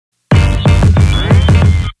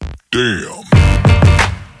Damn.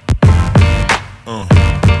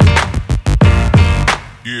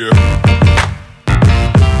 Yeah.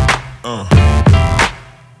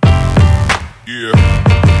 Yeah.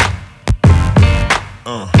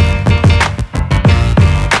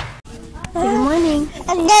 Good morning.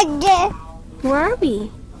 Where are we?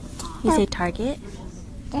 You say Target?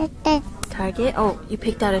 Target? Oh, you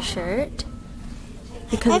picked out a shirt?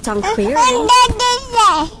 Because it's on clearance.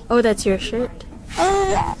 Oh, that's your shirt?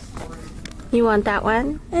 You want that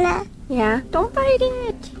one? No. Yeah? Don't bite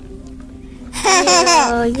it.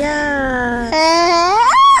 Oh, yeah.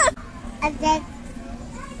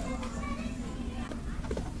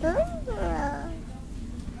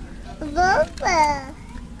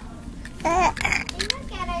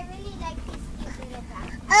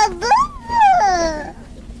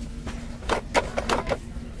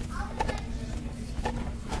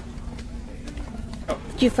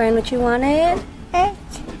 Did you find what you wanted?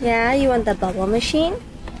 Yeah, you want the bubble machine?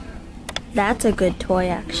 That's a good toy,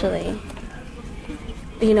 actually.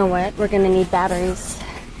 You know what? We're gonna need batteries.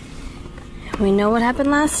 We know what happened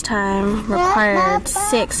last time. Required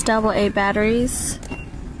 6 AA batteries.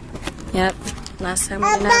 Yep, last time we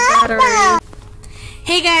didn't have batteries.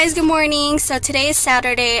 Hey guys, good morning. So today is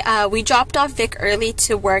Saturday. We dropped off Vic early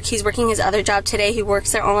to work. He's working his other job today. He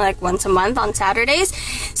works there only like once a month on Saturdays.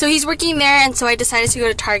 So he's working there, and so I decided to go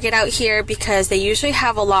to Target out here because they usually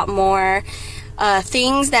have a lot more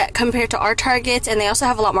things that compared to our Targets, and they also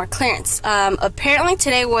have a lot more clearance. Apparently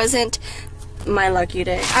today wasn't my lucky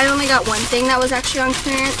day. I only got one thing that was actually on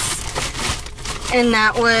clearance, and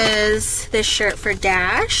that was this shirt for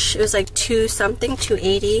Dash. It was like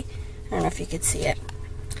 $280. I don't know if you could see it.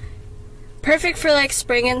 Perfect for like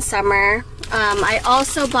spring and summer. I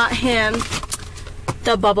also bought him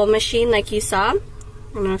the bubble machine like you saw. I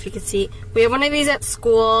don't know if you could see. We have one of these at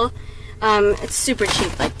school. It's super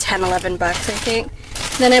cheap, like 10-11 bucks I think.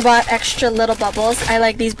 Then I bought extra little bubbles. I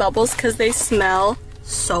like these bubbles because they smell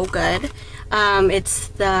so good. It's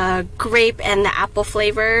the grape and the apple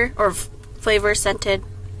flavor, or flavor scented,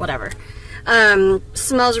 whatever.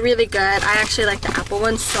 Smells really good. I actually like the apple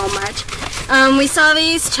one so much. We saw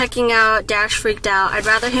these checking out. Dash freaked out. I'd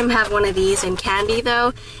rather him have one of these in candy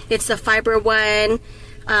though. It's the fiber one,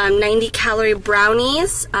 90 calorie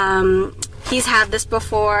brownies. He's had this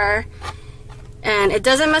before, and it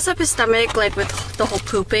doesn't mess up his stomach like with the whole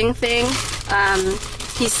pooping thing.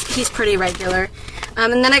 He's pretty regular.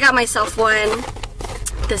 And then I got myself one,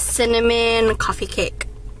 the cinnamon coffee cake.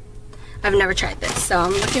 I've never tried this, so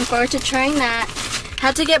I'm looking forward to trying that.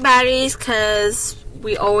 Had to get batteries because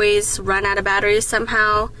we always run out of batteries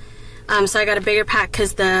somehow. So I got a bigger pack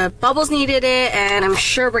because the bubbles needed it, and I'm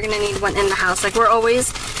sure we're gonna need one in the house. Like, we're always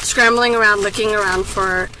scrambling around, looking around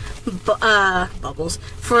for bubbles,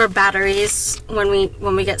 for batteries when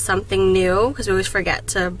we get something new, because we always forget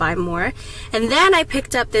to buy more. And then I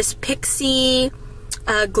picked up this Pixie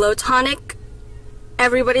Glow Tonic.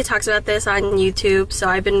 Everybody talks about this on YouTube, so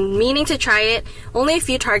I've been meaning to try it. Only a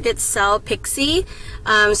few Targets sell Pixie,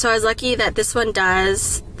 so I was lucky that this one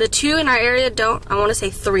does. The 2 in our area don't. I want to say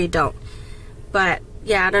 3 don't. But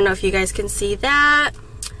yeah, I don't know if you guys can see that.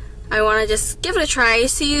 I want to just give it a try. I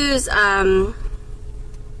used to use, I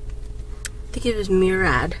think it was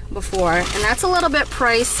Murad before, and that's a little bit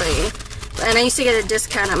pricey. And I used to get a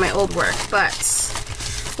discount at my old work, but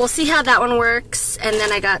we'll see how that one works. And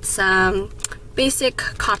then I got some basic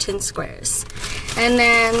cotton squares. And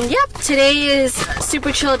then, yep, today is a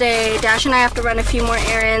super chill day. Dash and I have to run a few more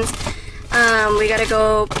errands. We gotta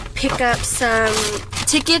go pick up some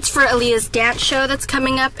tickets for Aaliyah's dance show that's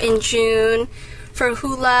coming up in June for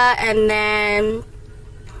hula, and then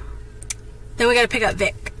we gotta pick up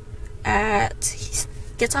Vic he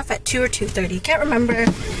gets off at 2 or 2:30, can't remember.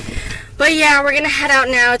 But yeah, we're gonna head out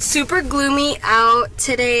now. It's super gloomy out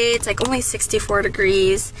today. It's like only 64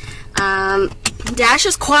 degrees. Dash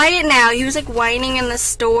is quiet now. He was like whining in the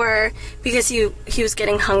store because he was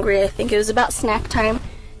getting hungry. I think it was about snack time.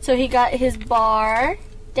 So he got his bar.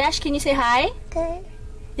 Dash, can you say hi? Good.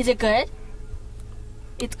 Is it good?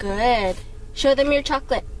 It's good. Show them your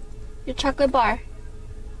chocolate bar.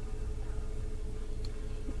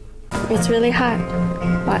 It's really hot.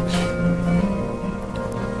 Watch.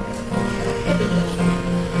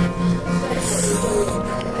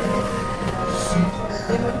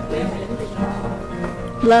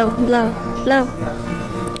 Blow, blow, blow.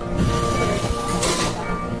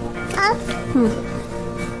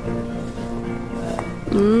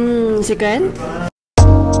 Is it good?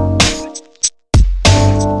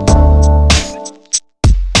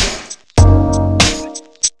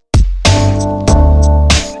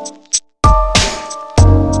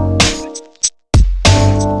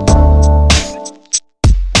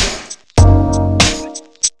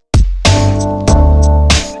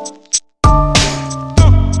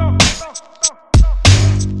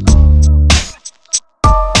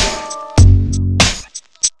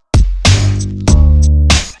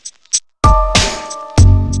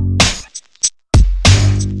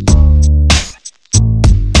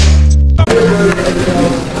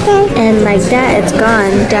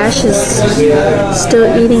 Dash is still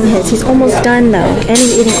eating his. He's almost done though, and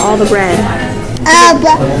he's eating all the bread.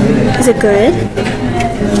 Is it good?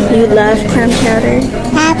 You love clam chowder?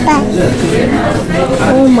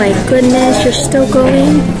 Oh my goodness, you're still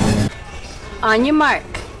going? On your mark,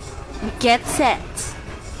 get set,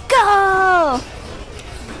 go!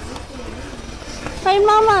 Find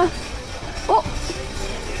Mama. Oh,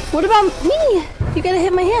 what about me? You gotta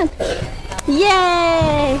hit my hand.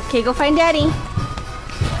 Yay! Okay, go find Daddy.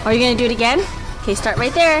 Are you gonna do it again? Okay, start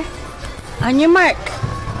right there. On your mark,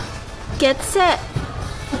 get set.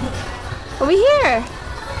 Over here.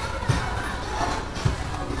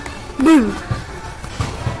 Boom.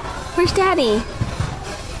 Where's Daddy?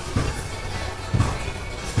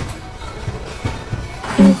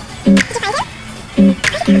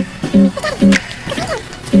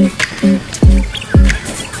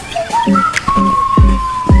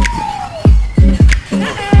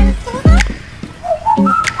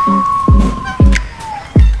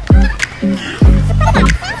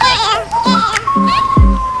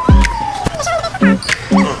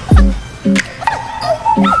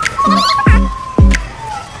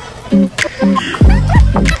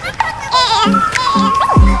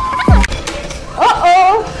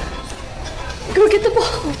 Uh-oh! Go get the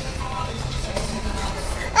ball.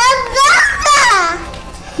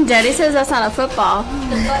 Daddy says that's not a football.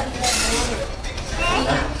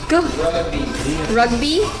 Go.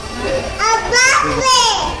 Rugby?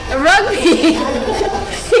 A rugby!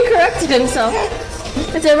 He corrected himself.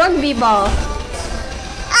 It's a rugby ball.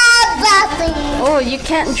 Oh, you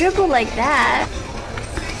can't dribble like that.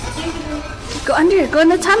 Go under, go in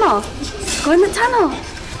the tunnel. Go in the tunnel.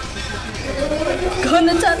 Go in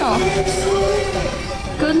the tunnel.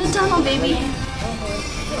 Go in the tunnel, baby.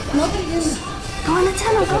 Go in the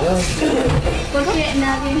tunnel, go. Go, go.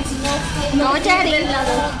 Go, Daddy.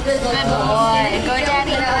 Good boy. Go,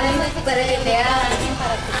 Daddy.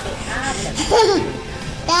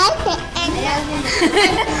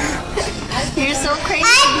 You're so crazy.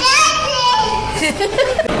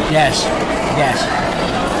 Yes, yes.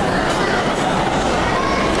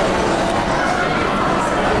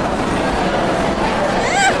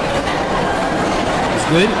 It's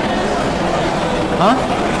good? Huh?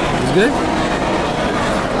 It's good?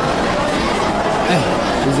 Hey,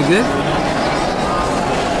 is it good?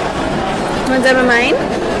 Want some of mine?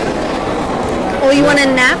 Oh, you want a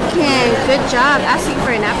napkin? Good job. Asking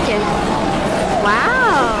for a napkin.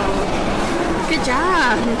 Wow. Good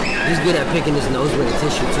job. He's good at picking his nose with a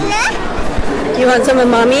tissue too. You want some of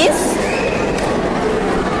Mommy's?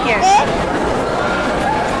 Here.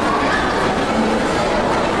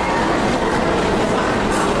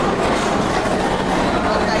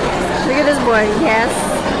 Look at this boy. Yes.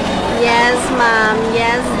 Yes, Mom.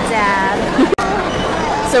 Yes, Dad.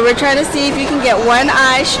 So we're trying to see if you can get one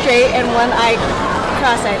eye straight and one eye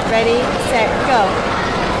cross-eyed. Ready, set, go.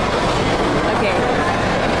 Okay.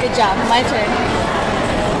 Good job. My turn.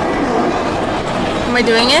 Am I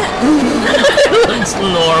doing it? It's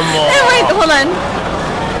normal. Hey, wait, hold on.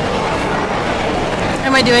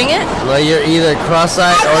 Am I doing it? Well, you're either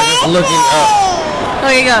cross-eyed or just looking up.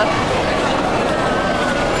 Okay, go.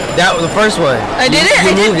 That was the first one. I did it?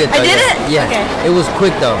 You moved it. I did it? Yeah. Okay. It was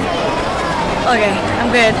quick though. Okay,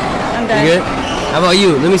 I'm good. I'm done. You good? How about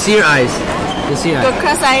you? Let me see your eyes. Let me see your Go eyes.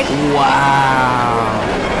 cross-eyed. Wow.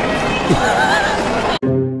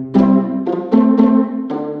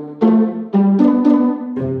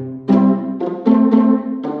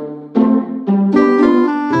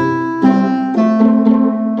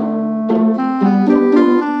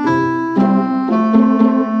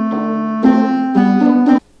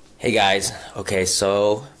 Hey guys, okay,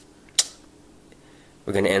 so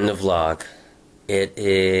we're gonna end the vlog. It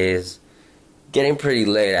is getting pretty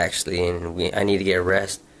late actually, and I need to get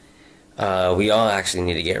rest. We all actually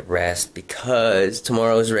need to get rest because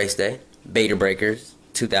tomorrow is race day, Beta Breakers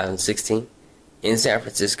 2016 in San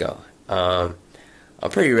Francisco. I'm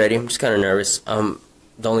pretty ready. I'm just kind of nervous. The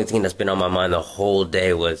only thing that's been on my mind the whole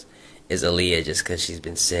day is Aaliyah, just because she's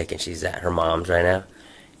been sick and she's at her mom's right now.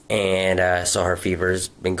 And so her fever's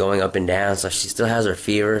been going up and down, so she still has her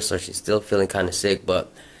fever, so she's still feeling kind of sick,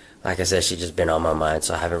 but like I said, she's just been on my mind,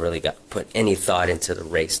 so I haven't really put any thought into the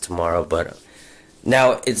race tomorrow. But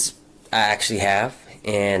now I actually have,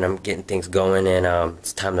 and I'm getting things going, and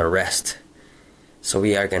it's time to rest. So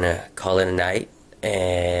we are gonna call it a night,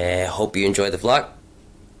 and hope you enjoy the vlog.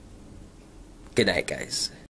 Good night, guys.